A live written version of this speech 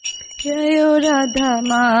जयो राधा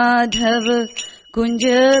माधव कुंज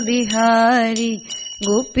बिहारी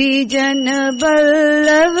गोपी जन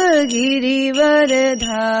बल्लभ गिरिवर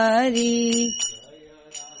धारी।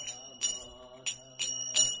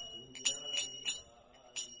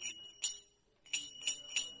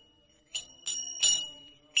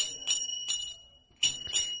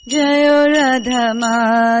 जयो राधा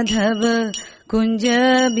माधव कुंज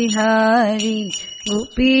बिहारी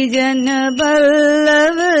गोपी जन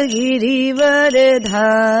बल्लभ गिरिवर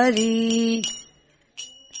धारी।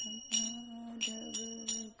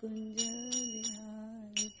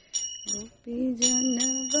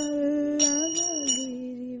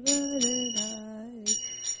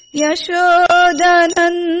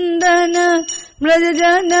 यशोदानंदन ब्रज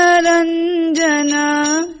जन रंजना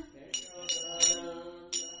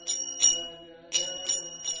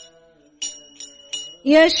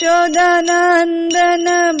यशोदानंदन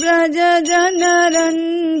ब्रज जन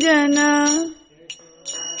रंजना।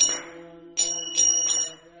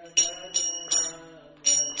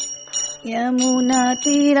 यमुना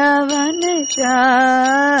तीरावनचारी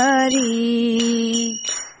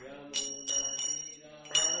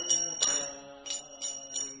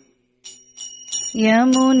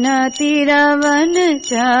यमुना तीरावनचारी।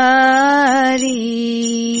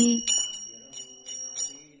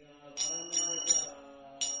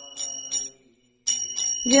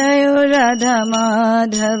 जयो राधा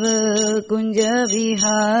माधव कुंज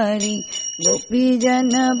बिहारी गोपी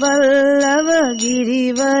जन बल्लभ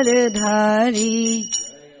गिरिवर धारी।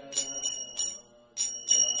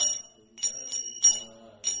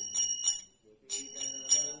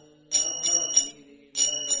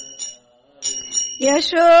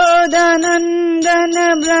 यशोदानंदन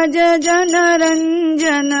ब्रज जन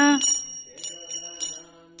रंजना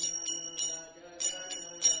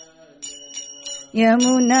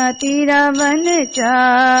यमुना तीरावनचारी।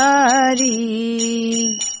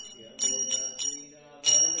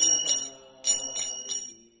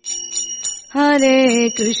 हरे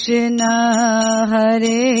कृष्णा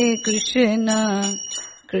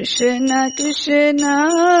कृष्ण कृष्ण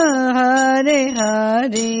हरे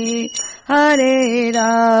हरे हरे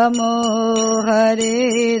राम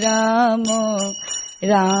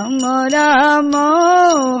राम राम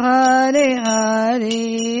हरे हरे।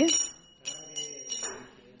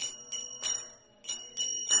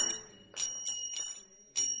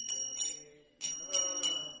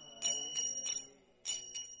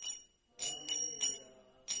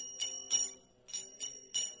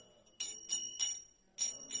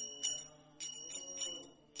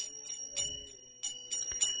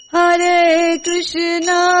 हरे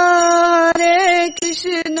कृष्णा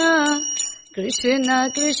कृष्ण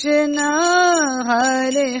कृष्ण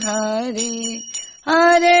हरे हरे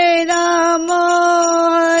हरे राम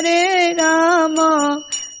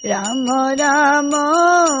राम राम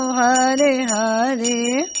हरे हरे।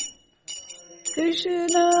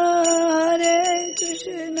 कृष्ण हरे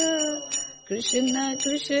कृष्ण कृष्ण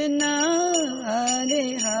कृष्ण हरे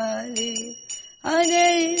हरे हरे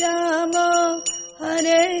राम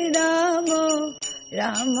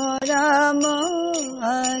राम राम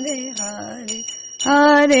हरे हरे।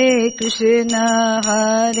 हरे कृष्ण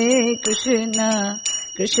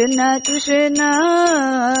कृष्ण कृष्ण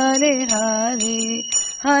हरे हरे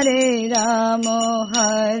हरे राम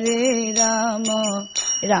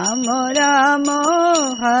राम राम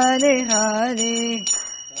हरे हरे।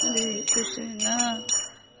 हरे कृष्ण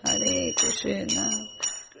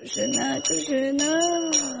कृष्ण कृष्ण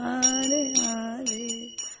हरे हरे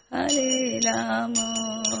हरे राम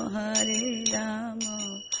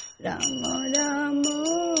राम राम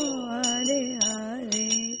हरे हरे।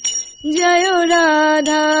 जयो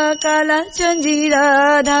राधा कालचंदी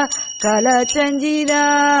राधे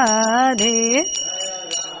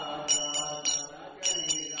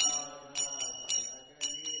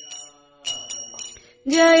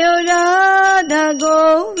जयो राधा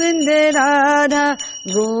गोविंद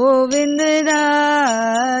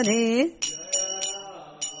राधे।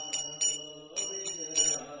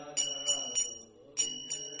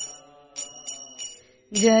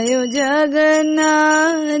 जयो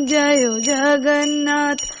जगन्नाथ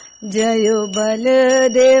जयो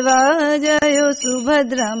बलदेवा जयो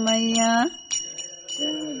सुभद्रा मैया।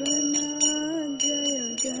 जगन्नाथ जयो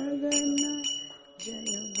जगन्नाथ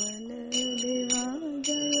जयो बलदेवा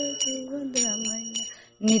जयो सुभद्रा मैया।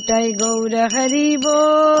 निताई गौर हरि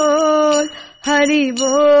बोल हरि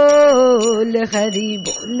बोल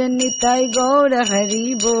निताई गौर हरि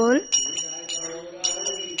बोल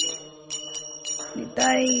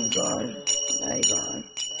निताई गौर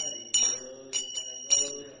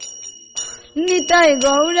निताई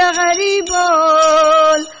गौर हरि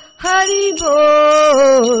बोल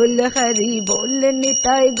Hari Bol,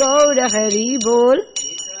 Nitai Gaur Hari Bol.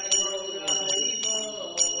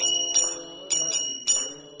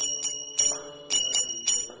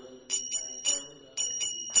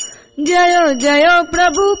 Jayo Jayo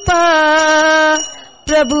Prabhupada,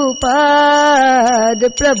 Prabhupada,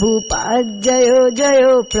 Prabhupada, Jayo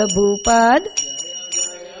Jayo Prabhupada.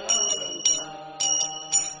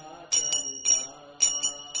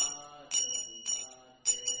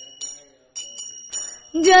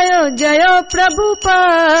 Jayo Jayo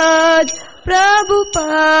Prabhupada,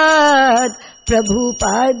 Prabhupada,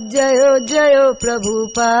 Prabhupada, Jayo Jayo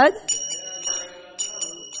Prabhupada.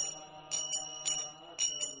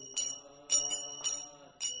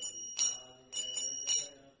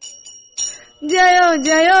 Jayo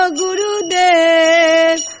Jayo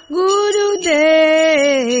Gurudev,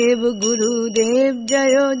 Gurudev, Gurudev,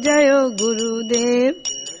 Jayo Jayo Gurudev.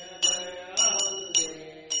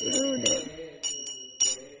 Gurudev.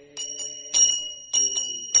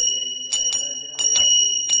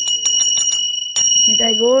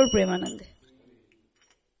 Nitai Gaur Premanande.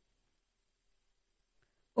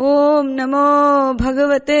 Om Namo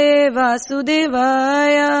Bhagavate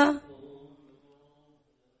Vasudevaya.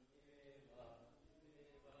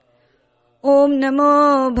 Om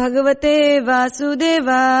Namo Bhagavate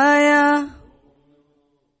Vasudevaya.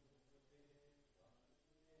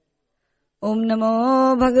 Om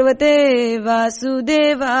Namo Bhagavate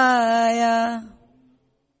Vasudevaya.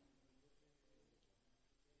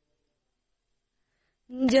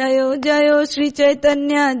 Jayo Jayo Sri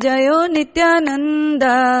Chaitanya Jayo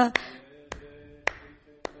Nityananda.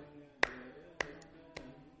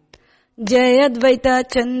 Jai Advaita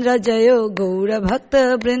Chandra Jayo Gaura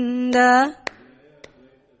Bhakta Vrinda.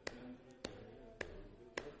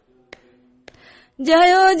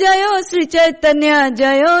 Jayo Jayo Sri Chaitanya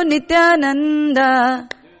Jayo Nityananda.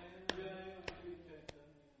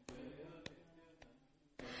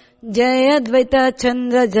 Jai Advaita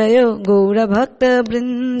Chandra Jayo Gaura Bhakta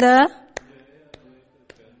Vrinda.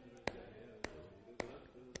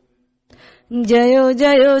 Jayo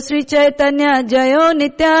Jayo Sri Chaitanya Jayo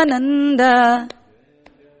Nityananda.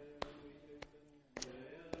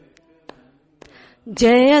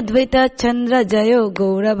 Jai Advaita Chandra Jayo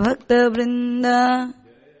Gaura Bhakta Vrinda.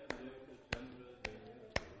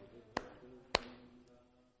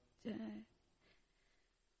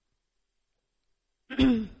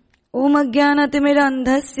 Om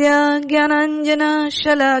Ajnanatimirandhasya Jnananjana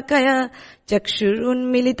Shalakaya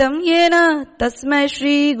Chakshurunmilitam Yena Tasmai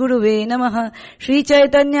Shri Guruve Namaha. Shri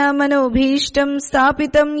Chaitanya Manobhishtam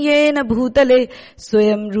Stapitam Yena Bhutale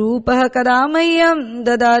Swayam Rupaha Kadamayam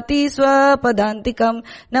Dadati Swapadantikam.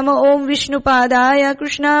 Namo Om Vishnupadaya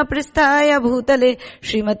Krishna Pristhaya Bhutale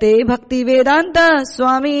Srimate Bhakti Vedanta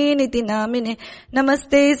Swami Niti Namine.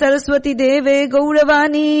 Namaste Saraswati Deve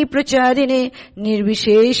Gauravani Pracharine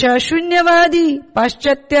Nirvishesha Shunyavadi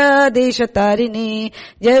Paschatya Deshatarine.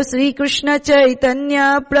 Jai Sri Krishna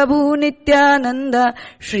Chaitanya Prabhu Nityananda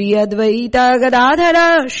Shri Advaita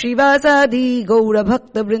Gadadhara Shivasadi Gaura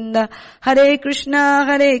Bhakta Vrinda. Hare Krishna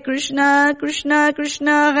Krishna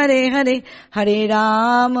Krishna Hare Hare, Hare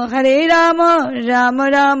Rama Rama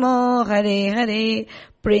Rama Hare Hare.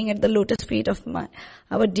 Praying at the lotus feet of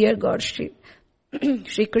our dear God Shri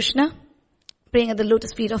Krishna, praying at the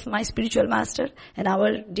lotus feet of my spiritual master and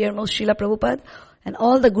our dear most Srila Prabhupada and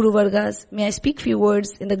all the Guru Vargas. May I speak few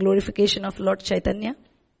words in the glorification of Lord Chaitanya,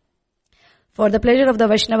 for the pleasure of the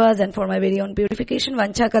Vaishnavas and for my very own purification.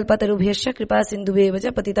 Vancha kalpatarubhyascha kripa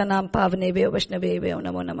sindhubheva patita nam pavnebhyo vaishnavebhyo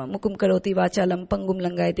namo namah. Mukum karoti vachalam pangum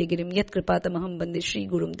langayate girim yat kripatamaham bande Shri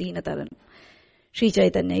Gurum Deenataranam Shri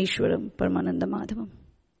Chaitanya Ishwaram Paramananda Madhavam.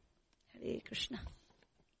 Hare Krishna.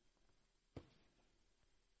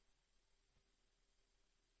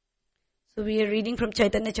 So we are reading from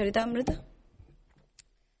Chaitanya Charitamrita.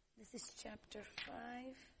 This is chapter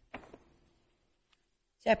 5.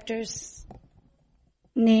 Chapter's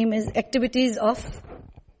name is Activities of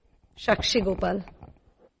Sakshi Gopal.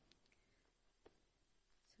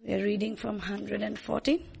 We are reading from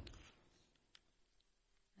 114.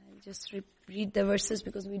 I'll just read the verses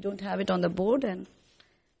because we don't have it on the board and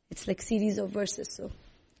it's like series of verses.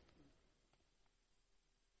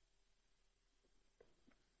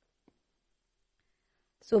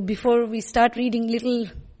 So before we start reading,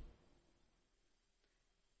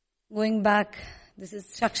 going back, this is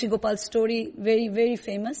Sakshi Gopal's story, very, very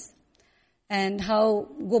famous, and how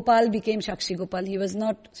Gopal became Sakshi Gopal. He was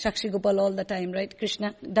not Sakshi Gopal all the time, right?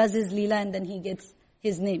 Krishna does his Leela and then he gets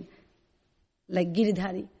his name. Like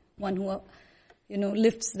Giridhari, one who,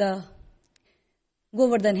 lifts the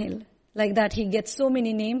Govardhan hill. Like that, he gets so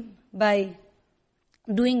many names by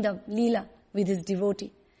doing the Leela with his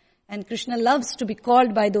devotee. And Krishna loves to be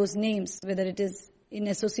called by those names, whether it is in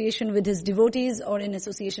association with his devotees or in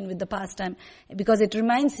association with the pastime, because it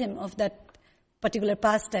reminds him of that particular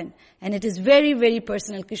pastime. And it is very, very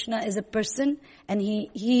personal. Krishna is a person, and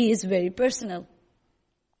he is very personal.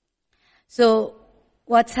 So,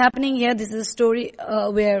 what's happening here, this is a story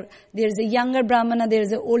where there is a younger Brahmana, there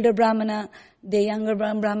is an older Brahmana. The younger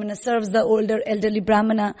Brahmana serves the elderly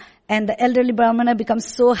Brahmana, and the elderly Brahmana becomes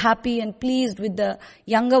so happy and pleased with the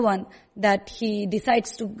younger one that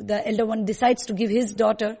the elder one decides to give his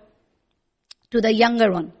daughter to the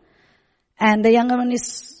younger one. And the younger one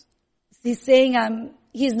he's saying,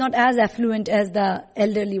 he's not as affluent as the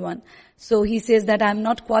elderly one. So he says that I'm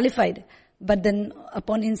not qualified. But then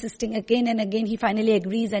upon insisting again and again, he finally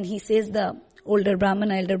agrees, and he says the elder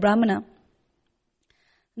Brahmana,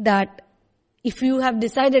 that if you have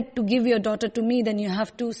decided to give your daughter to me, then you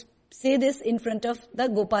have to say this in front of the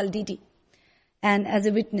Gopal deity and as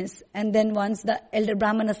a witness. And then once the elder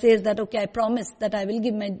Brahmana says that, okay, I promise that I will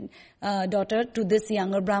give my daughter to this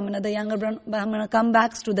younger Brahmana, the younger Brahmana comes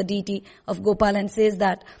back to the deity of Gopal and says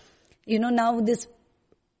that, now this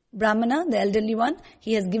Brahmana, the elderly one,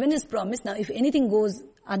 he has given his promise. Now, if anything goes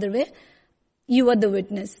other way, you are the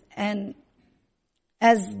witness. And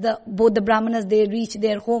as both the Brahmanas, they reach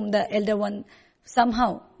their home, the elder one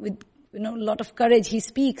somehow, with a lot of courage, he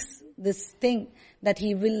speaks this thing that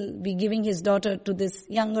he will be giving his daughter to this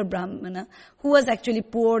younger Brahmana, who was actually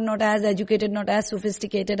poor, not as educated, not as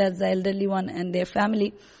sophisticated as the elderly one and their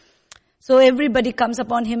family. So everybody comes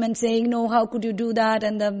upon him and saying, no, how could you do that?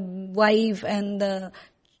 And the wife and the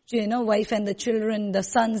children, the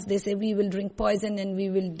sons, they say, we will drink poison and we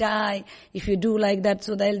will die if you do like that.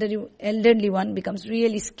 So the elderly one becomes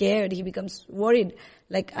really scared. He becomes worried,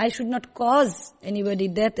 like, I should not cause anybody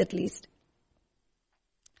death at least.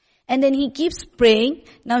 And then he keeps praying.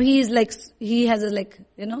 Now he has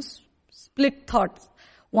split thoughts.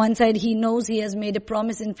 One side he knows he has made a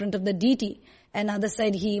promise in front of the deity, and other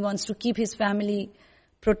side he wants to keep his family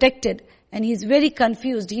protected. And he's very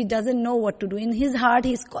confused. He doesn't know what to do. In his heart,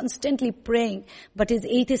 he's constantly praying, but he's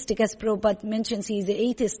atheistic, as Prabhupada mentions, he's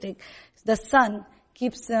atheistic. The son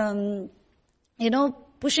keeps,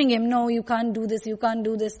 pushing him, no, you can't do this,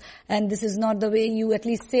 and this is not the way. You at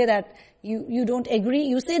least say that you don't agree.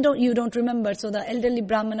 You say you don't remember. So the elderly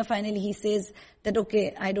Brahmana, finally he says that,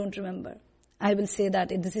 okay, I don't remember. I will say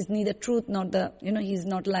that this is neither truth, he's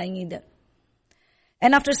not lying either.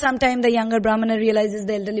 And after some time, the younger Brahmana realizes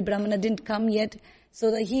the elderly Brahmana didn't come yet. So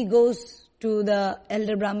that he goes to the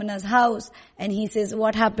elder Brahmana's house and he says,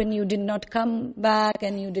 what happened? You did not come back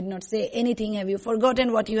and you did not say anything. Have you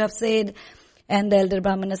forgotten what you have said? And the elder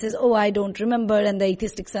Brahmana says, oh, I don't remember. And the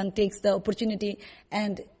atheistic son takes the opportunity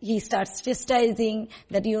and he starts chastising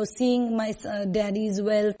that you're seeing my daddy's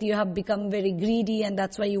wealth. You have become very greedy and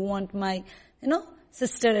that's why you want my,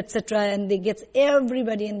 sister, etc. And they get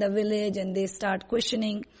everybody in the village and they start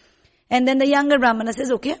questioning. And then the younger Brahmana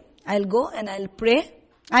says, okay, I'll go and I'll pray.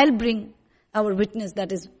 I'll bring our witness,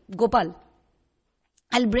 that is Gopal.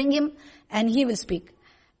 I'll bring him and he will speak.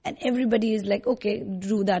 And everybody is like, okay,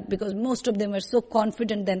 do that, because most of them were so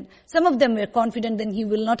confident then. Some of them were confident then he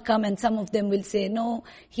will not come, and some of them will say, no,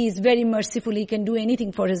 he is very merciful, he can do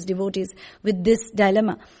anything for his devotees, with this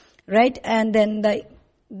dilemma, right? And then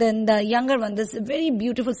the younger one, this is a very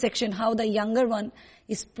beautiful section, how the younger one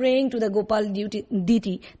is praying to the Gopal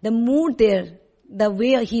deity. The mood there, the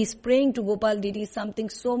way he is praying to Gopal deity is something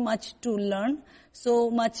so much to learn, so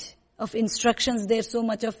much of instructions there, so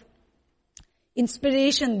much of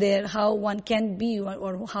inspiration there, how one can be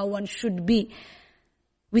or how one should be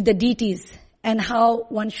with the deities and how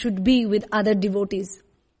one should be with other devotees.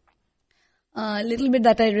 A little bit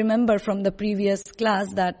that I remember from the previous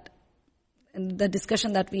class, that the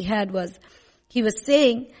discussion that we had was, he was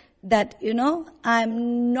saying that,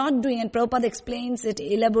 I'm not doing, and Prabhupada explains it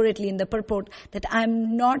elaborately in the purport, that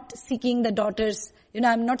I'm not seeking the daughters,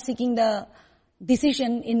 I'm not seeking the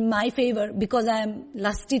decision in my favor because I am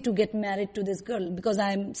lusty to get married to this girl, because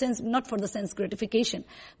I am not for the sense gratification.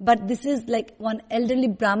 But this is like one elderly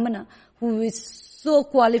Brahmana who is so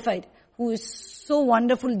qualified, who is so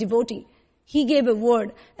wonderful devotee. He gave a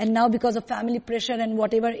word, and now because of family pressure and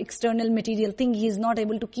whatever external material thing, he is not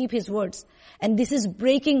able to keep his words. And this is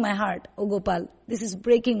breaking my heart, O Gopal. This is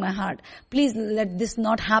breaking my heart. Please let this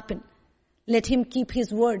not happen. Let him keep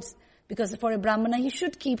his words. Because for a Brahmana, he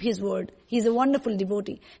should keep his word. He is a wonderful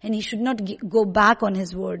devotee, and he should not go back on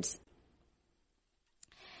his words.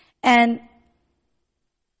 And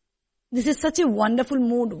this is such a wonderful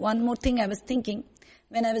mood. One more thing I was thinking,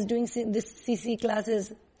 when I was doing this CC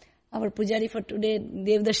classes, Our Pujari for today,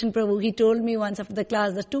 Devdarshan Prabhu, he told me once after the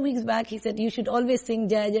class that 2 weeks back, he said, you should always sing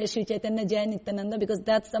Jai Jai Shri Chaitanya Jai Nityananda because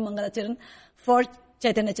that's the Mangalacharan for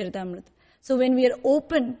Chaitanya Charitamrita. So when we are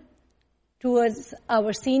open towards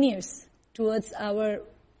our seniors, towards our,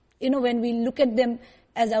 when we look at them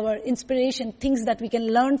as our inspiration, things that we can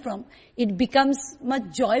learn from, it becomes much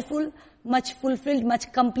joyful, much fulfilled,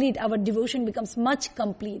 much complete. Our devotion becomes much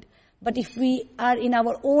complete. But if we are in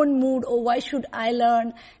our own mood, oh, why should I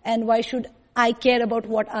learn and why should I care about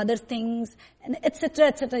what other things, and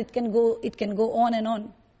etc., it can go on and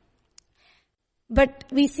on. But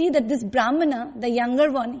we see that this Brahmana, the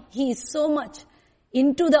younger one, he is so much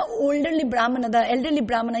into the elderly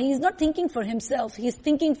Brahmana, he is not thinking for himself, he is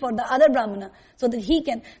thinking for the other Brahmana, so that he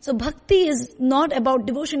can. So bhakti is not about,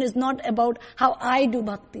 devotion is not about how I do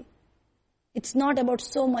bhakti. It's not about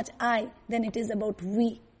so much I, then it is about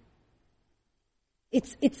we.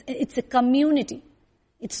 It's a community.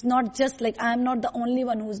 It's not just like I am not the only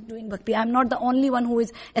one who is doing bhakti. I am not the only one who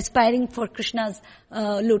is aspiring for Krishna's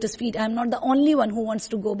lotus feet. I am not the only one who wants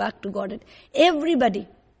to go back to Godhead. Everybody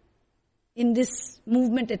in this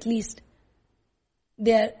movement, at least,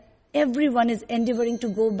 everyone is endeavoring to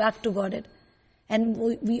go back to Godhead. And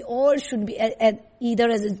we all should be either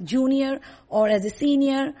as a junior or as a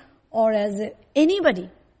senior or as anybody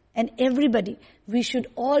and everybody. We should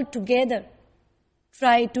all together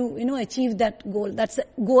try to, achieve that goal. That's a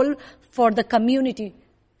goal for the community,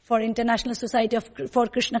 for International Society for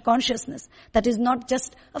Krishna Consciousness. That is not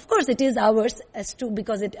just, of course it is ours as to,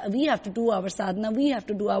 because we have to do our sadhana, we have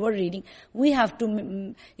to do our reading, we have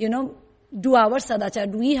to, do our sadachar,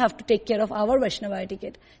 we have to take care of our Vaishnava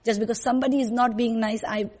etiquette. Just because somebody is not being nice,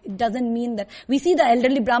 it doesn't mean that. We see the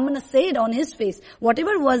elderly Brahmana said on his face,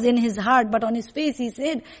 whatever was in his heart, but on his face he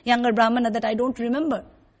said, younger Brahmana, that I don't remember.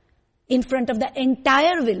 In front of the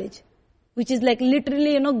entire village, which is like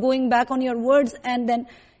literally, going back on your words, and then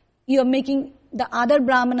you're making the other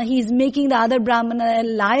Brahmana, he is making the other Brahmana a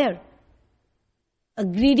liar. A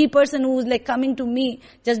greedy person who is like coming to me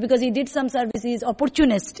just because he did some service, he is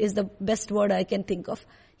opportunist is the best word I can think of.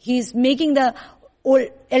 He is making the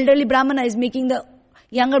elderly Brahmana is making the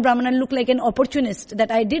younger Brahmana look like an opportunist,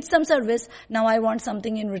 that I did some service, now I want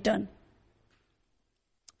something in return.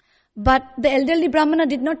 But the elderly Brahmana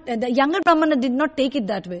the younger Brahmana did not take it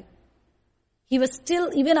that way. He was still,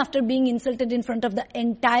 even after being insulted in front of the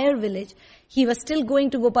entire village, he was still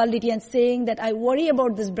going to Gopal Ditya and saying that I worry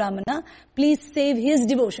about this Brahmana, please save his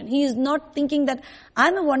devotion. He is not thinking that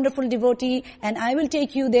I'm a wonderful devotee and I will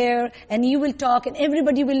take you there and you will talk and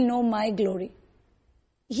everybody will know my glory.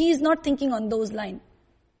 He is not thinking on those lines.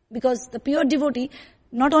 Because the pure devotee,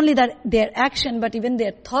 not only that their action, but even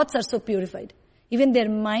their thoughts are so purified. Even their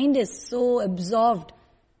mind is so absorbed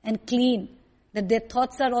and clean that their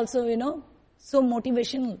thoughts are also, so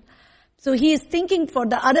motivational. So he is thinking for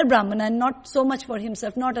the other Brahmana and not so much for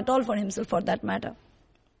himself, not at all for himself for that matter.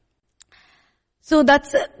 So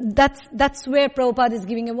that's where Prabhupada is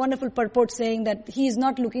giving a wonderful purport saying that he is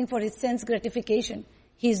not looking for his sense gratification.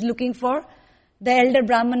 He is looking for the elder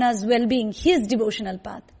Brahmana's well-being, his devotional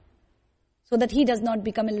path, so that he does not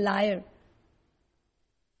become a liar.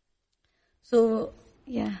 So,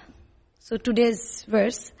 so today's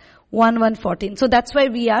verse, 1:14. So that's why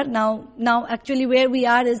we are now actually where we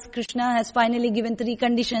are is Krishna has finally given 3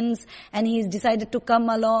 conditions and he's decided to come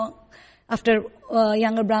along after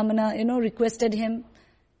younger Brahmana, requested him.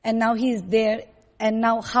 And now he's there. And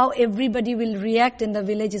now how everybody will react in the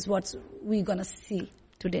village is what we're gonna see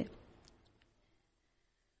today.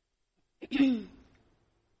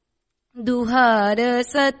 Duhar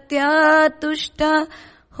satya tushta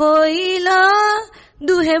hoila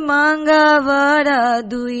duhe manga vara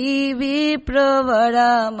dui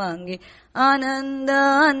vipravara mange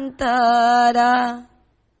ananda antara.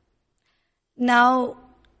 Now,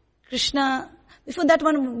 Krishna, before that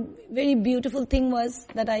one very beautiful thing was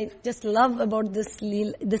that I just love about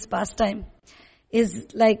this pastime is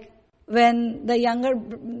like when the younger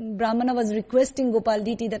Brahmana was requesting Gopal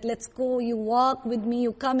Diti that let's go, you walk with me,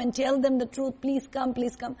 you come and tell them the truth, please come,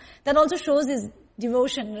 please come. That also shows his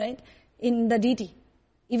devotion, right, in the deity.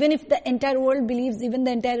 Even if the entire world believes, even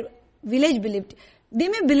the entire village believed, they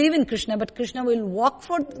may believe in Krishna, but Krishna will walk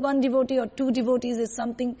for one devotee or 2 devotees is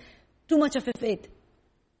something too much of a faith.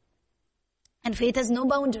 And faith has no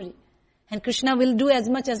boundary. And Krishna will do as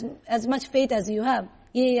much faith as you have.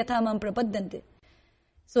 Ye yatha mam prapadyante.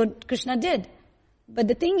 So Krishna did. But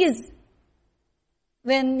the thing is,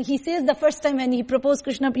 when he says the first time when he proposed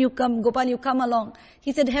Krishna, you come, Gopal, you come along.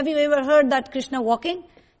 He said, have you ever heard that Krishna walking?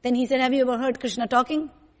 Then he said, have you ever heard Krishna talking?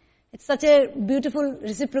 It's such a beautiful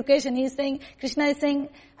reciprocation. Krishna is saying,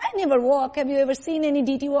 I never walk. Have you ever seen any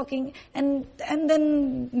deity walking? And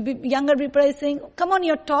then younger people is saying, come on,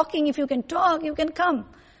 you're talking. If you can talk, you can come.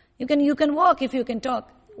 You can walk if you can talk.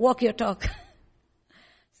 Walk your talk.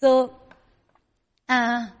 So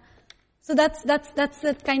that's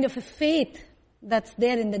a kind of a faith that's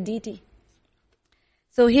there in the deity.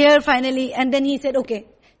 So here finally, and then he said, okay,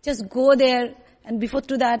 just go there. And before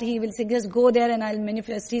to that, he will say, just go there and I'll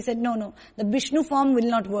manifest. He said, no, the Vishnu form will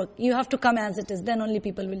not work. You have to come as it is. Then only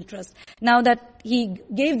people will trust. Now that he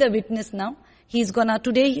gave the witness now,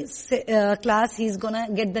 today's class, he's gonna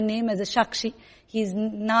get the name as a Shakshi. He's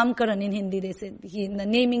Namkaran in Hindi, they say. In the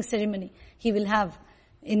naming ceremony, he will have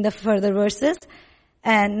in the further verses.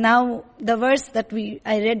 And now, the verse that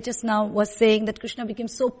I read just now was saying that Krishna became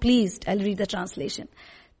so pleased. I'll read the translation.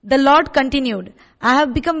 The Lord continued, I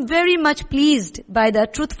have become very much pleased by the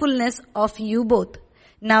truthfulness of you both.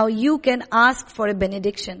 Now you can ask for a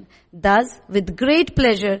benediction. Thus, with great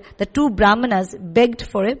pleasure, the two Brahmanas begged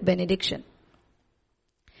for a benediction.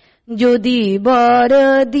 Jodi bar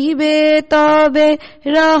dibe tabe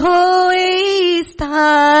raho ei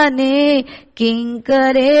sthane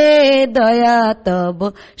kinkare daya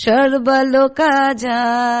tab sarvaloka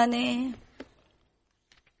jane.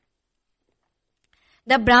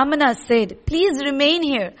 The Brahmanas said, please remain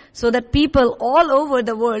here so that people all over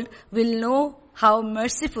the world will know how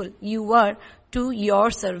merciful you are to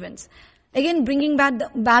your servants. Again, bringing back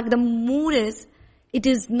the mood is, it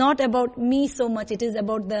is not about me so much, it is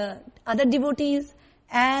about the other devotees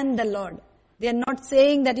and the Lord. They are not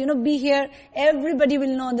saying that, be here, everybody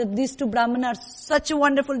will know that these two Brahmanas are such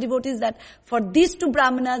wonderful devotees that for these two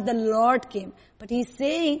Brahmanas the Lord came. But he's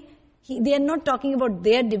saying, they are not talking about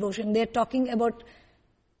their devotion, they are talking about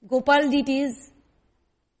Gopal deity's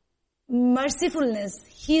mercifulness,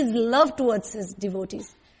 his love towards his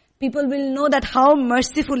devotees. People will know that how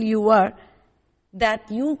merciful you are, that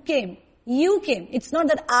you came. You came. It's not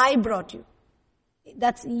that I brought you.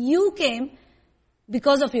 That's you came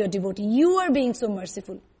because of your devotee. You are being so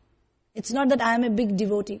merciful. It's not that I am a big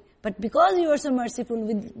devotee, but because you are so merciful,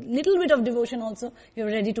 with little bit of devotion also, you're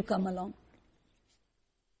ready to come along.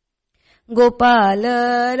 Gopal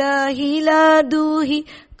rahila duhi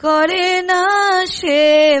kore na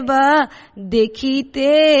sheba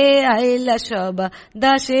dekhite aila shaba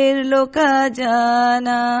dasher loka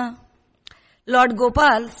jana. Lord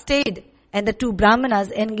Gopal stayed and the two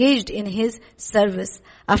Brahmanas engaged in his service.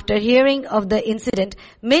 After hearing of the incident,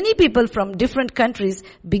 many people from different countries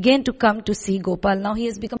began to come to see Gopal. Now he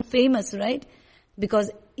has become famous, right? Because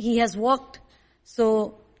he has walked.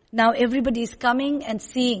 So now everybody is coming and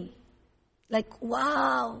seeing. Like,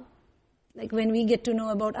 wow. Like when we get to know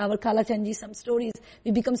about our Kalachandji, some stories,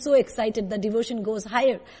 we become so excited. The devotion goes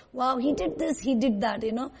higher. Wow, he did this, he did that,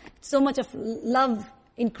 So much of love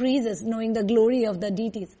increases knowing the glory of the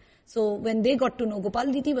deities. So when they got to know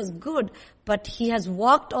Gopal deity was good, but he has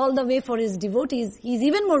walked all the way for his devotees, he's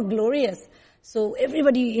even more glorious. So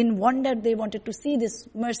everybody in wonder, they wanted to see this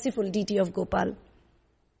merciful deity of Gopal.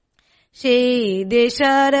 Shei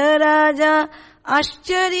Deshara Raja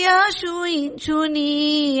Ashcharya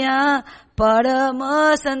Shuniya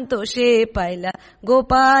Parama Santoshe Paila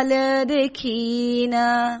Gopal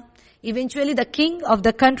Dekhina. Eventually the king of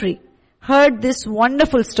the country heard this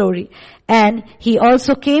wonderful story and he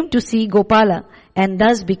also came to see Gopala and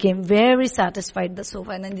thus became very satisfied.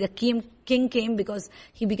 And then the king came because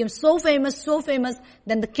he became so famous,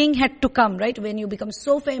 then the king had to come, right? When you become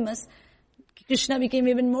so famous, Krishna became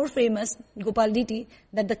even more famous, Gopal deity,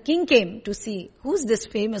 that the king came to see who's this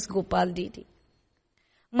famous Gopal deity.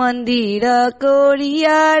 Mandira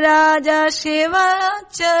Koriya Raja Sheva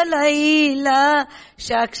Chalaila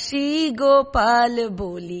Shakshi Gopal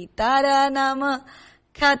Boli Tara Nama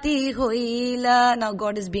Khati Hoila. Now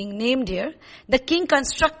God is being named here. The king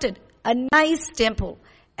constructed a nice temple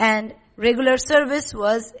and regular service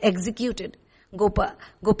was executed.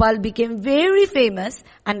 Gopal became very famous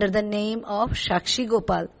under the name of Shakshi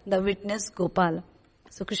Gopal, the witness Gopal.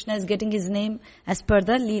 So Krishna is getting his name as per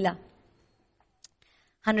the Leela.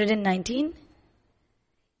 119.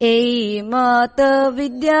 Ei mata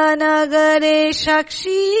Vidyanagare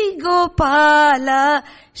Shakshi Gopala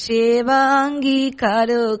Shevangi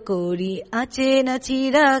Karo Kori Achena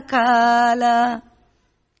Chirakala.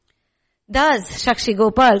 Thus Shakshi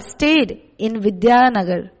Gopal stayed in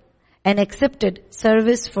Vidyanagar and accepted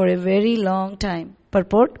service for a very long time.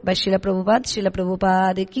 Purport by Srila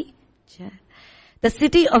Prabhupada ki Jai. The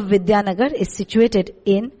city of Vidyanagar is situated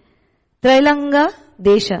in Trailanga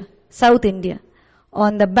Desha, South India,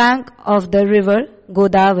 on the bank of the river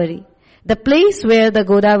Godavari. The place where the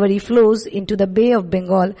Godavari flows into the Bay of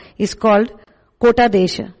Bengal is called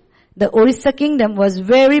Kotadesha. The Orissa kingdom was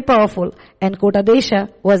very powerful and Kotadesha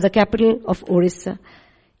was the capital of Orissa.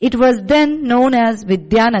 It was then known as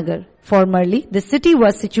Vidyanagar. Formerly, the city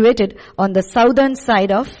was situated on the southern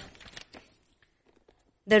side of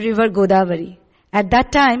the river Godavari. At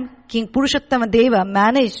that time, King Purushottama Deva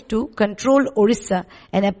managed to control Orissa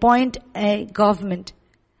and appoint a government.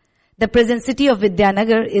 The present city of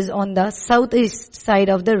Vidyanagar is on the southeast side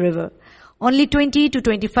of the river, only 20 to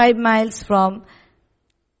 25 miles from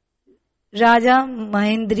Raja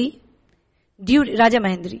Mahendri.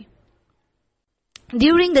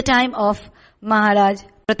 During the time of Maharaj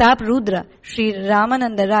Pratap Rudra, Sri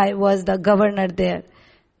Ramananda Rai was the governor there.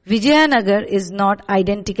 Vijayanagar is not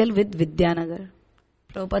identical with Vidyanagar.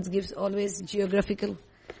 Prabhupada gives always geographical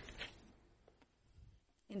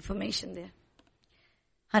information there.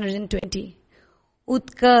 120.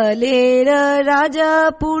 Utkalera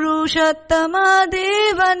Raja Purushottama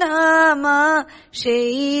Devanama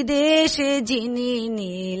Shei Deshe Jini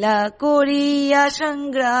Nila Koriya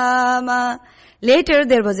Sangrama. Later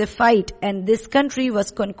there was a fight and this country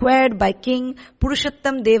was conquered by King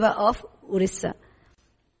Purushottam Deva of Orissa.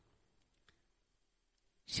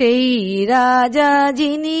 Shei Raja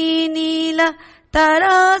Jini Nila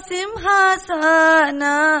Tara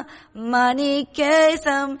Simhasana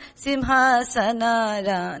Manikesam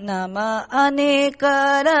Simhasana Nama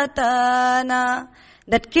Anekaratana.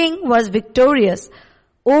 That king was victorious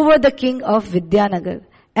over the king of Vidyanagar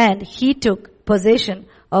and he took possession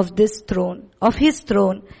of his throne,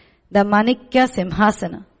 the Manikya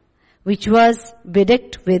Simhasana, which was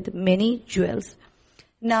bedecked with many jewels.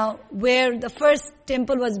 Now, where the first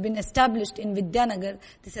temple was been established in Vidyanagar,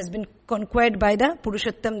 this has been conquered by the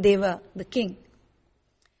Purushottam Deva, the king.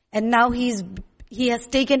 And now he has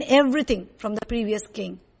taken everything from the previous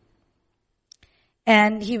king.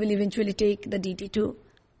 And he will eventually take the deity too.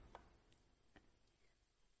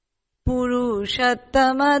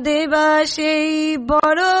 Purushottama Deva Shei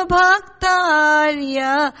Boro Bhakta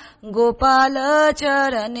Arya Gopala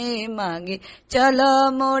Charane Mage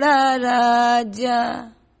Chala Mora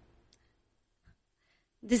Raja.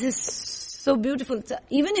 This is so beautiful.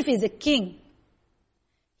 Even if he is a king,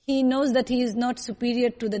 he knows that he is not superior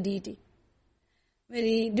to the deity.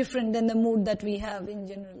 Very different than the mood that we have in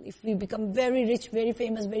general. If we become very rich, very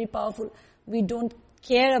famous, very powerful, we don't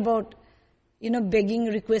care about begging,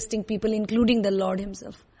 requesting people, including the Lord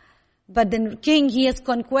himself. But then king, he has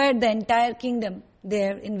conquered the entire kingdom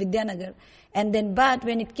there in Vidyanagar. But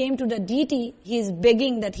when it came to the deity, he is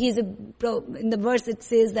begging that in the verse it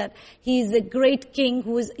says that he is a great king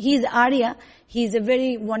he is Arya, he is a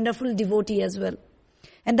very wonderful devotee as well.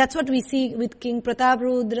 And that's what we see with King Pratap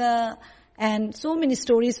Rudra and so many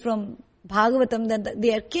stories from Bhagavatam that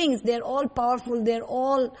they are kings, they are all powerful, they are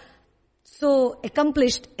all so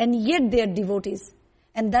accomplished and yet they are devotees.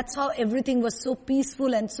 And that's how everything was so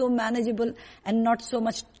peaceful and so manageable and not so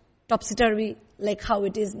much topsy-turvy like how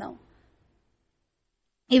it is now.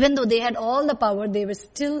 Even though they had all the power, they were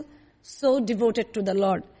still so devoted to the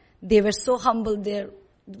Lord. They were so humble there.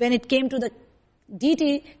 When it came to the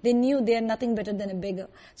deity, they knew they are nothing better than a beggar.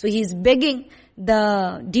 So he is begging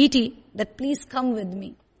the deity that please come with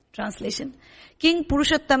me. Translation. King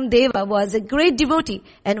Purushottam Deva was a great devotee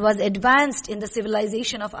and was advanced in the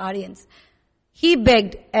civilization of Aryans. He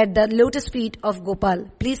begged at the lotus feet of Gopal,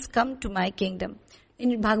 please come to my kingdom.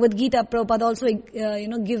 In Bhagavad Gita, Prabhupada also,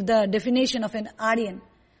 give the definition of an Aryan.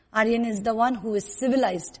 Aryan is the one who is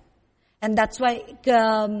civilized. And that's why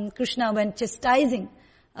Krishna, when chastising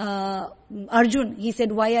Arjun, he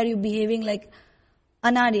said, why are you behaving like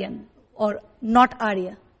an Aryan or not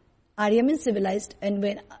Arya? Arya means civilized, and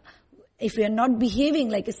if you are not behaving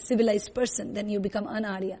like a civilized person, then you become an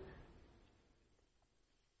Arya.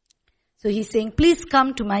 So he's saying, please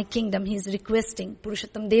come to my kingdom. He's requesting.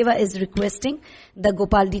 Purushottam Deva is requesting the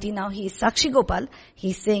Gopal deity. Now he is Sakshi Gopal.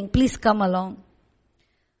 He's saying, please come along.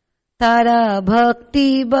 Tara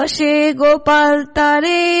bhakti bashe Gopal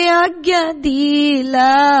tare agya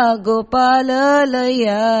dila Gopal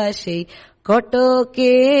laya she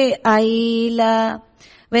kotoke aila.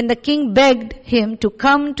 When the king begged him to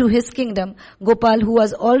come to his kingdom, Gopal, who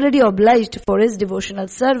was already obliged for his devotional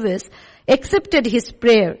service, accepted his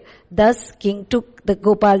prayer. Thus, king took the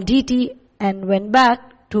Gopal deity and went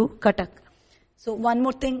back to Katak. So one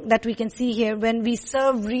more thing that we can see here, when we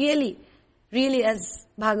serve really as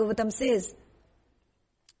Bhagavatam says,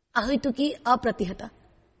 ahituki apratihata,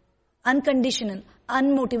 unconditional,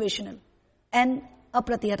 unmotivational, and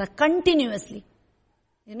apratihata, continuously.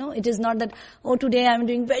 It is not that, today I am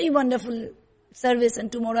doing very wonderful service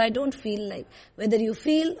and tomorrow I don't feel like. Whether you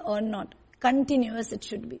feel or not, continuous it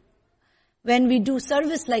should be. When we do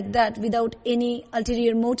service like that without any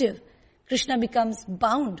ulterior motive, Krishna becomes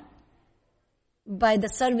bound by the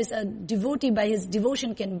service. A devotee by his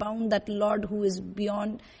devotion can bound that Lord who is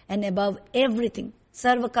beyond and above everything.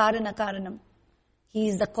 Sarva karana karanam. He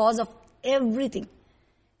is the cause of everything.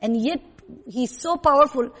 And yet, he is so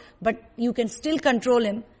powerful, but you can still control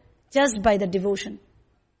him just by the devotion.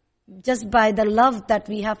 Just by the love that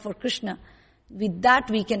we have for Krishna. With that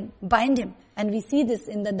we can bind him. And we see this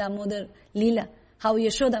in the Damodar Leela. How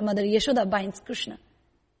Yashoda, Mother Yashoda binds Krishna.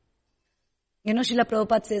 Srila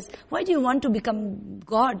Prabhupada says, why do you want to become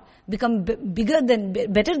God? Become better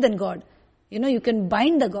than God? You can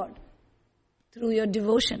bind the God through your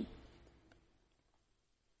devotion.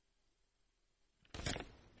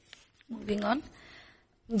 Moving on.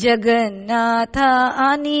 Jagannatha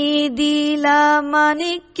anidila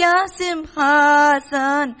manikya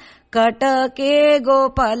simhasan katake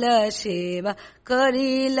gopala sheva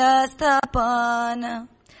karila sthapana.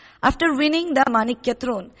 After winning the Manikya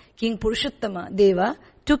throne, King Purushottama Deva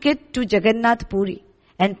took it to Jagannath Puri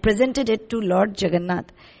and presented it to Lord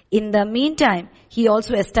Jagannath. In the meantime, he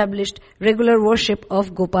also established regular worship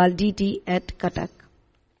of Gopal deity at Katak.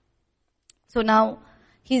 So now,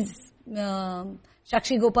 his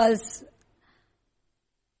Shakshi Gopal's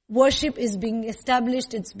worship is being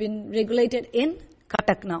established, it's been regulated in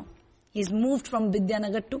Katak now. He's moved from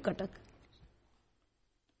Vidyanagar to Katak.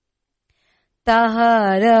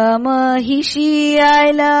 Tahara mahishi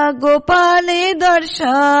aila Gopale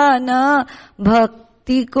darshana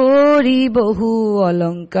bhakti kori bahu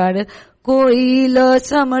alankar koila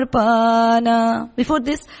samarpana. Before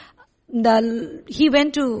this, he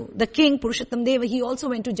went to the king, Purushottam Deva, he also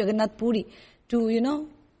went to Jagannath Puri to,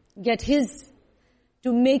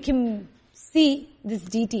 to make him see this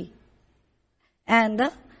deity and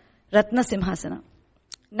the Ratna Simhasana.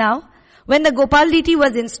 Now, when the Gopal deity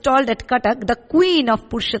was installed at Katak, the queen of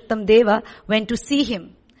Purushottam Deva went to see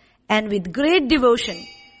him and with great devotion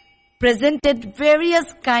presented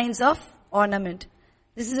various kinds of ornament.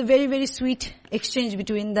 This is a very, very sweet exchange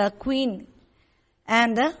between the queen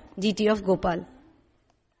and the deity of Gopal.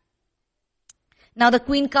 Now the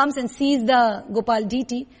queen comes and sees the Gopal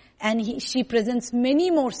deity and she presents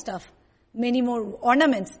many more stuff, many more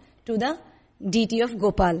ornaments to the deity of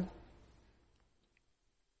Gopal.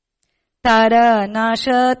 Tara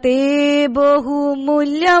nashate bahu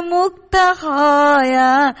mulya mukta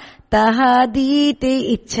haya taha dite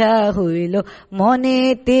ichha huilo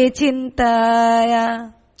monete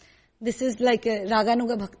chintaya. This is like a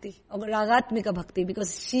Raganuga Bhakti or Ragatmika Bhakti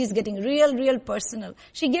because she is getting real personal.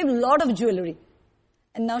 She gave a lot of jewelry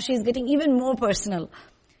and now she is getting even more personal.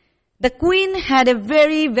 The queen had a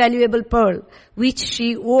very valuable pearl which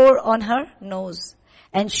she wore on her nose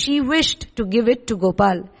and she wished to give it to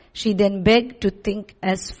Gopal. She then began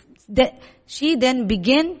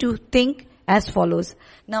to think as follows.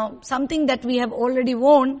 Now, something that we have already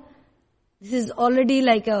worn, this is already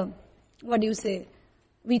like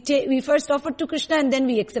we first offer to Krishna and then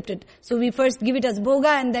we accept it. So we first give it as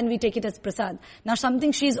bhoga and then we take it as prasad. Now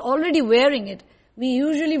something she is already wearing it. We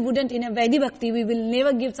usually wouldn't in a Vaidhi Bhakti, we will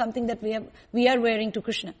never give something that we are wearing to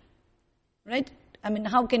Krishna. Right?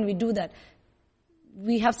 How can we do that?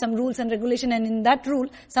 We have some rules and regulation and in that rule,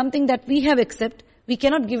 something that we have accepted, we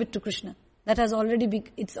cannot give it to Krishna. That has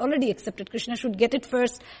it's already accepted. Krishna should get it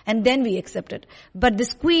first and then we accept it. But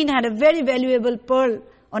this queen had a very valuable pearl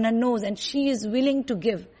on her nose and she is willing to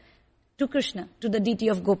give to Krishna, to the deity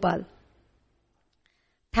of Gopal.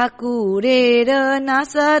 Thakurera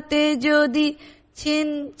nasate jodi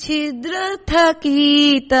chidra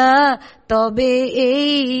thakita tobe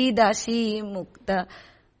ei dashi mukta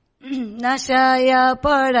nashaya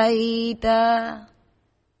paraita.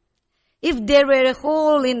 If there were a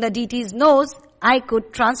hole in the deity's nose, I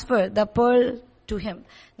could transfer the pearl to him.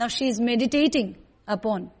 Now she is meditating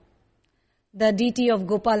upon the deity of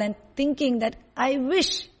Gopal and thinking that I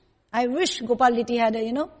wish Gopal deity had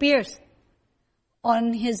a, pierce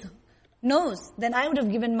on his nose. Then I would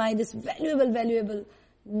have given this valuable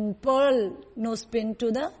pearl nose pin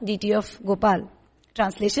to the deity of Gopal.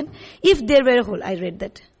 Translation, if there were a hole, I read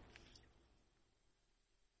that.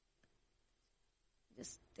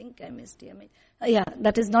 Just think I missed it.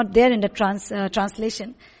 That is not there in the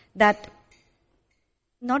translation. That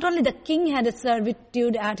not only the king had a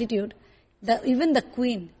servitude attitude, even the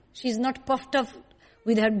queen, she is not puffed up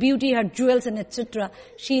with her beauty, her jewels and etc.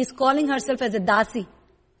 She is calling herself as a dasi.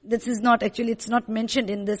 This is not actually, it's not mentioned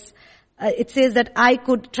in this. It says that I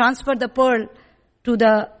could transfer the pearl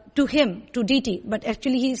to him, to deity. But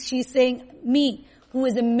actually she's saying, me, who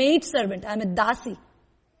is a maid servant. I'm a dasi.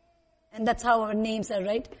 And that's how our names are,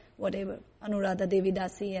 right? Whatever. Anuradha Devi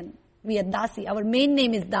Dasi, and we are Dasi. Our main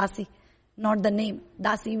name is Dasi, not the name.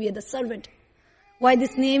 Dasi, we are the servant. Why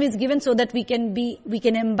this name is given? So that we can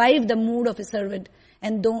imbibe the mood of a servant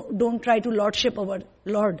and don't try to lordship our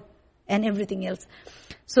Lord and everything else.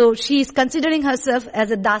 So she is considering herself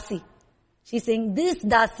as a Dasi. She's saying, this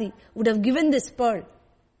Dasi would have given this pearl.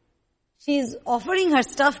 She is offering her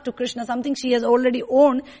stuff to Krishna, something she has already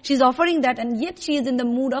owned. She's offering that, and yet she is in the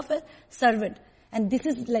mood of a servant. And this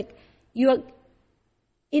is like,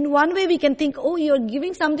 in one way we can think, oh, you're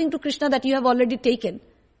giving something to Krishna that you have already taken.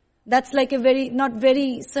 That's like a not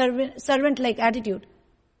very servant-like attitude.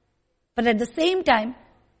 But at the same time,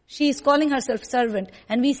 she is calling herself servant.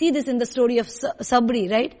 And we see this in the story of Sabri,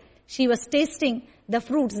 right? She was tasting the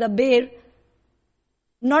fruits, the bear,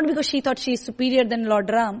 not because she thought she is superior than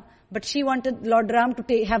Lord Ram, but she wanted Lord Ram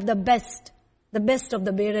to have the best of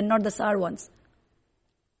the bear and not the sour ones.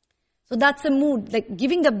 So that's a mood, like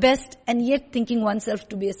giving the best and yet thinking oneself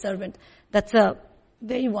to be a servant. That's a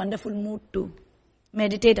very wonderful mood to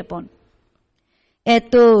meditate upon.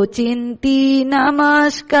 Eto chinti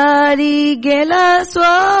namaskari gela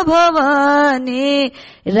swabhavane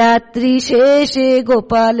ratri sheshe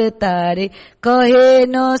gopal tare kahe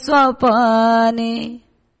no swapane.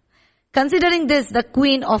 Considering this, the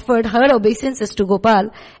queen offered her obeisances to Gopal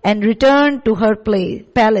and returned to her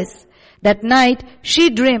palace. That night, she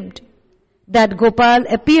dreamed that Gopal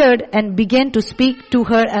appeared and began to speak to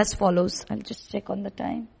her as follows. I'll just check on the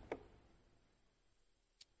time.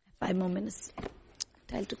 5 more minutes.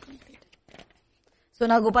 Try to complete it. So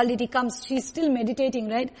now Gopal Deity comes. She's still meditating,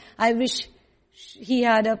 right? I wish he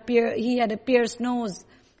had a pierced nose.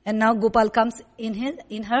 And now Gopal comes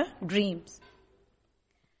in her dreams.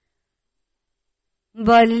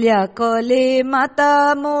 Balya kole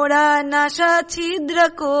mata mora nasha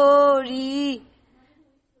chidra kori.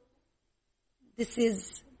 This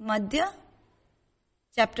is Madhya,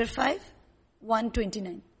 chapter 5,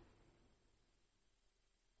 129.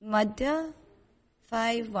 Madhya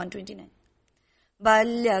 5, 129.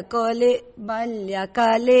 Balya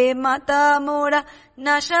kale mata mora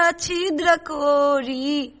nasha chidra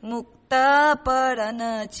kori mukta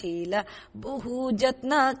parana chila buhu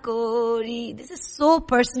jatna kori. This is so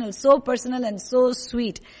personal and so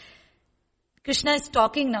sweet. Krishna is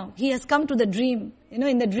talking now. He has come to the dream,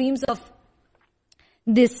 in the dreams of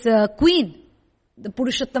this queen, the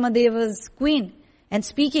Purushottama Deva's queen, and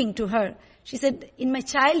speaking to her. She said,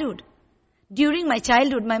 during my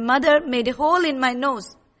childhood, my mother made a hole in my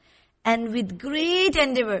nose and with great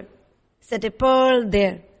endeavor set a pearl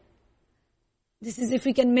there. This is, if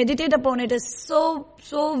we can meditate upon it, is so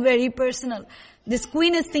very personal. This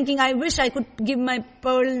queen is thinking, I wish I could give my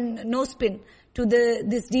pearl nose pin to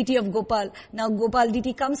this deity of Gopal. Now Gopal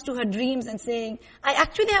deity comes to her dreams and saying, I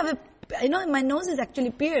actually have my nose is actually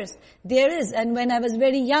pierced. There is, and when I was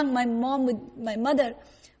very young, my mother,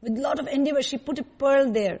 with a lot of endeavor, she put a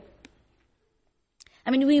pearl there.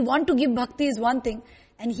 We want to give bhakti is one thing,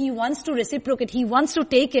 and he wants to reciprocate, he wants to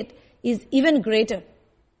take it, is even greater.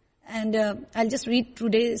 And I'll just read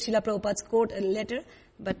today Srila Prabhupada's quote, a letter,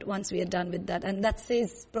 but once we are done with that. And that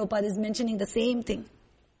says, Prabhupada is mentioning the same thing.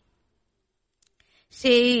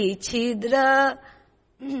 Shei chidra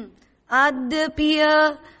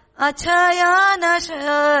adpiya achaya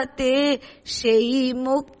nashate shei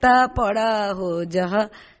mukta pada ho jaha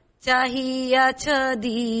chahiya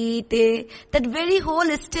chadite. That very hole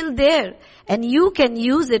is still there, and you can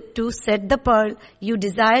use it to set the pearl you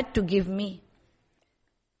desired to give me.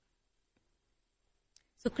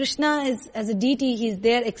 So Krishna is, as a deity, he is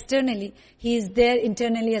there externally, he is there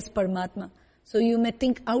internally as Paramatma. So you may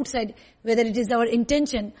think outside, whether it is our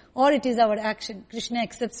intention or it is our action. Krishna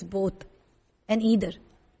accepts both and either.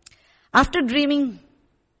 After dreaming,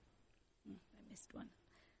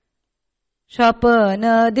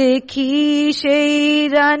 Shapana dekhi shei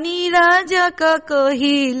rani raja ka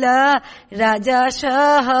kahila raja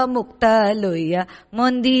shah mukta loya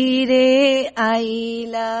mandire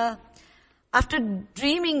aila. After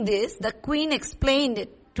dreaming this, the queen explained it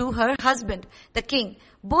to her husband, the king.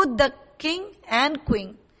 Both the king and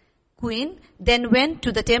queen then went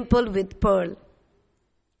to the temple with pearl.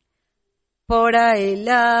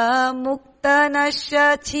 Podaila mukta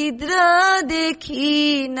nasha chidra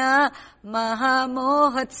dekhina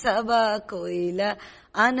mahamohat sabha koila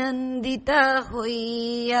anandita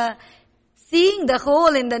hoiya. Seeing the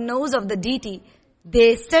hole in the nose of the deity,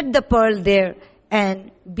 they set the pearl there,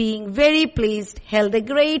 and being very pleased, held a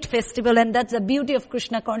great festival. And that's the beauty of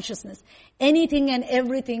Krishna consciousness. Anything and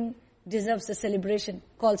everything deserves a celebration,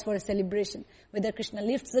 calls for a celebration. Whether Krishna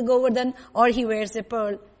lifts the Govardhan or he wears a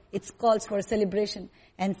pearl, it calls for a celebration.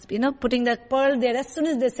 And, putting the pearl there, as soon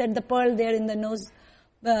as they set the pearl there in the nose,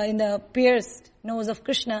 in the pierced nose of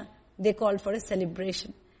Krishna, they called for a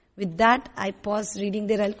celebration. With that, I pause reading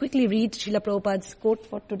there. I'll quickly read Srila Prabhupada's quote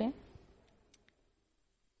for today.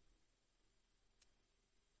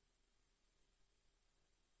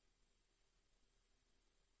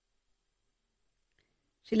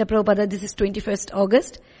 Srila Prabhupada, this is 21st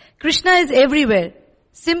August. Krishna is everywhere.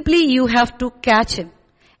 Simply you have to catch him.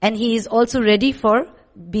 And he is also ready for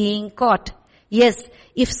being caught. Yes,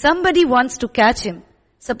 if somebody wants to catch him,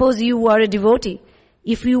 suppose you are a devotee,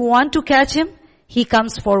 if you want to catch him, he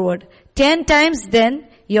comes forward. 10 times then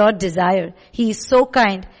your desire. He is so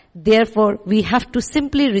kind. Therefore, we have to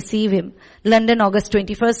simply receive him. London, August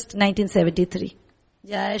 21st, 1973.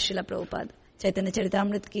 Jai Srila Prabhupada. Chaitanya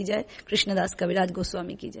Charitamrita ki jai. Krishnadas Kaviraj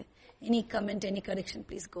Goswami ki jai. Any comment, any correction,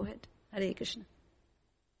 please go ahead. Hare Krishna.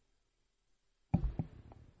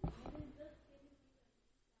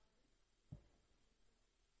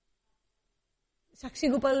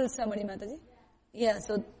 Sakshi Gopal Samani Mataji. Yeah,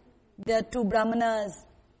 so there are two brahmanas.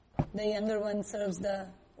 The younger one serves the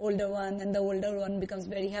older one, and the older one becomes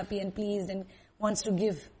very happy and pleased and wants to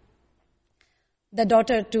give the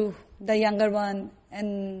daughter to the younger one,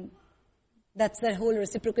 and that's the whole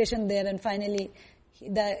reciprocation there. And finally,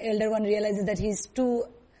 the elder one realizes that he's too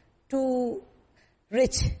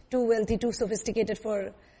rich, too wealthy, too sophisticated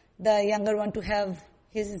for the younger one to have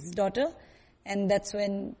his daughter, and that's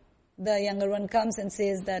when the younger one comes and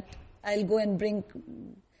says that I'll go and bring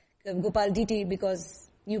Gopal Diti because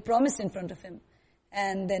you promised in front of him.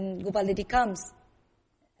 And then Gopal Diti comes,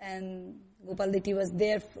 and Gopal Diti was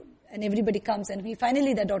there, and everybody comes, and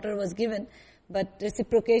finally the daughter was given, but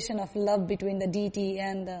reciprocation of love between the deity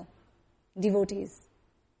and the devotees.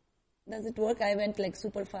 Does it work? I went like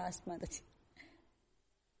super fast, Mataji.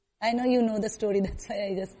 I know you know the story, that's why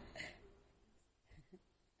I just...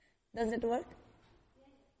 Does it work?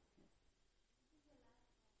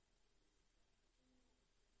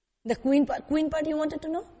 The queen part you wanted to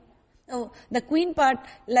know? Oh, the queen part,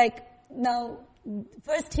 like now,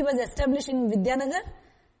 first he was established in Vidyanagar,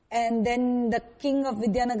 and then the king of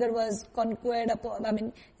Vidyanagar was conquered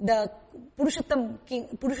the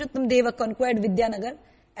Purushottam Deva conquered Vidyanagar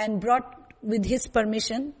and brought with his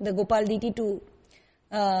permission the Gopal Diti to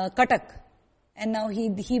Katak. And now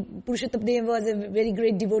Purushottam Deva was a very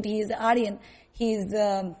great devotee, he is Aryan. He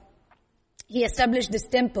established this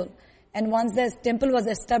temple. And once the temple was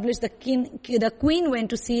established, the queen went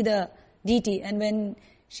to see the deity. And when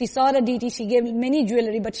she saw the deity, she gave many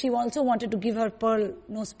jewelry, but she also wanted to give her pearl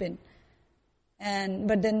nose pin.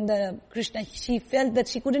 But then Krishna, she felt that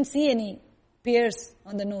she couldn't see any pierce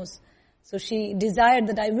on the nose. So she desired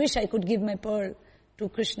that I wish I could give my pearl to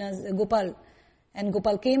Krishna's Gopal. And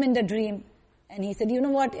Gopal came in the dream. And he said, you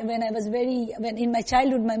know what, when in my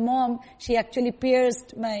childhood, my mom, she actually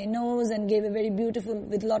pierced my nose and gave a very beautiful,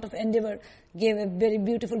 with a lot of endeavor, gave a very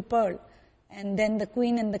beautiful pearl. And then the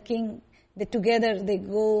queen and the king, they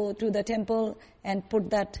go to the temple and put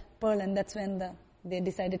that pearl, and that's when they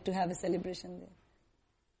decided to have a celebration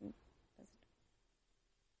there.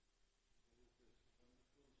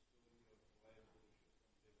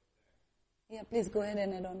 Yeah, please go ahead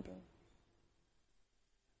and add on, Prabhu.